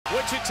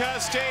Wichita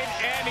State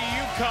and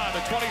UConn, the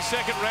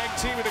 22nd ranked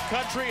team in the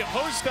country,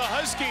 host the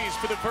Huskies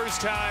for the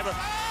first time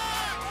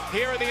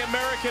here in the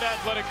American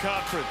Athletic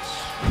Conference.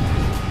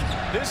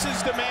 This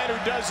is the man who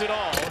does it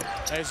all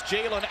as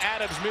Jalen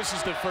Adams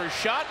misses the first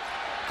shot.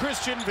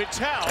 Christian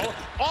Vital,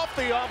 off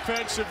the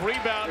offensive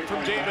rebound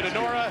from David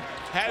Honora,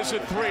 has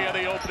a three on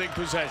the opening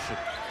possession.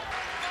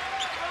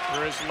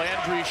 Whereas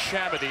Landry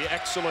Shamet, the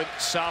excellent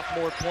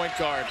sophomore point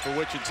guard for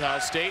Wichita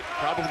State,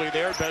 probably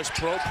their best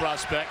pro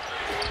prospect.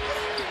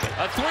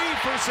 A three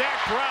for Zach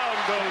Brown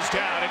goes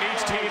down, and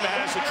each team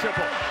has a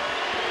triple.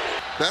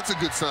 That's a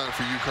good sign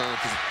for UConn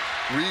because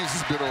Reeves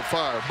has been on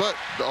fire, but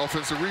the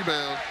offensive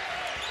rebound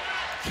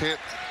can't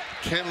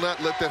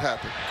let that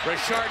happen.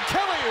 Rashard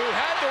Kelly, who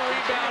had the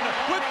rebound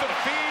with the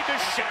feed to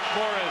Shaquille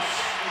Morris.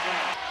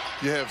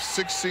 You have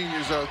 6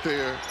 seniors out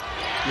there.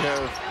 You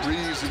have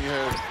Reeves and you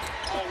have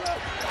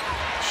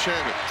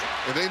Shamet,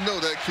 and they know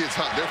that kid's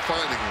hot. They're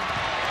finding him,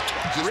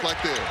 just like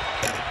there.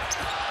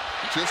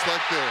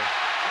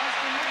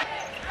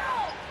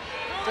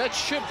 That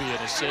should be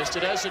an assist.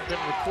 It hasn't been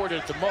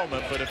recorded at the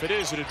moment, but if it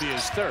is, it'd be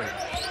his third.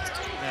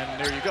 And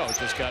there you go, it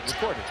just got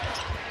recorded.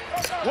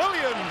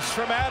 Williams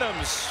from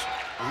Adams.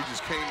 He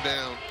just came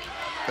down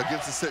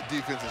against the set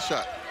defense and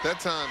shot. That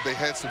time they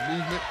had some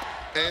movement.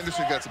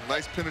 Anderson got some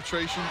nice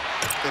penetration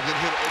and then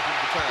hit an open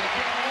for time.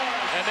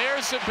 And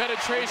there's some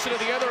penetration at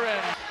the other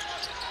end.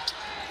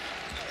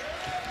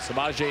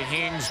 Samaje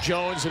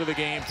Haynes-Jones into the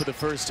game for the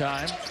first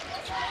time.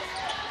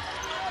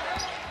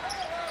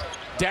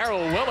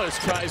 Darral Willis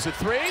tries a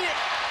three,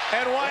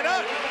 and why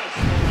not?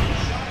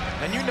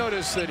 And you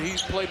notice that he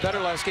played better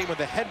last game with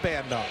the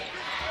headband on.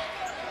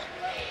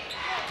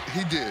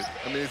 He did.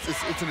 I mean,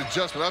 it's an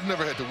adjustment. I've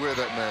never had to wear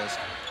that mask.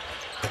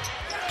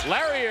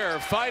 Larrier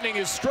finding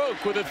his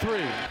stroke with a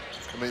three.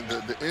 I mean,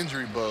 the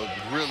injury bug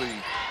really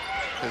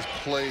has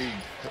plagued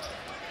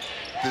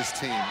this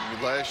team. I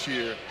mean, last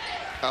year,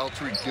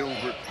 Altry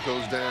Gilbert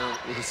goes down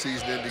with a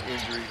season-ending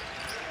injury.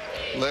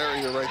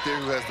 Larrier right there,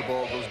 who has the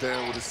ball, goes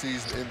down with a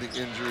season-ending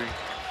injury.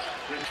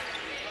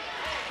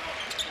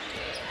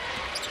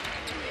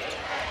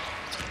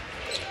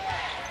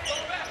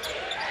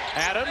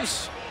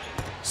 Adams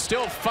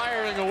still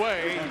firing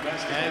away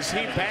as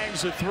he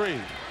bangs a three.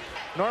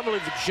 Normally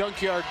the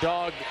junkyard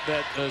dog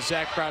that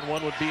Zach Brown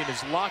won would be in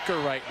his locker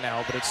right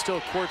now, but it's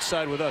still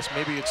courtside with us.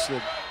 Maybe it's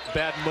the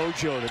bad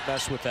mojo that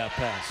messed with that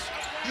pass.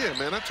 Yeah,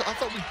 man, I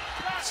thought we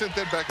sent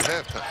that back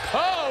at halftime.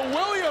 Oh,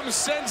 Williams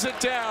sends it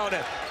down.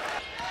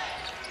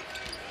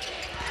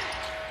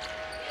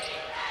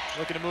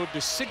 Looking to move to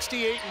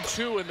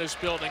 68-2 in this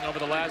building over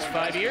the last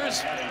 5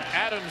 years.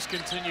 Adams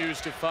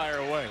continues to fire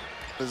away.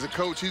 As a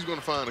coach, he's going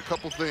to find a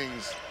couple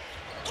things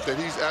that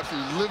he's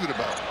absolutely livid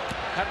about.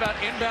 How about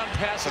inbound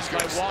passes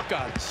by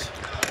walk-ons?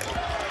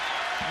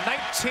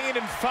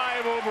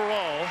 19-5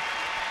 overall.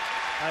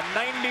 A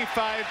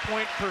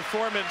 95-point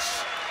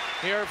performance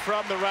here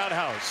from the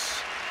Roundhouse.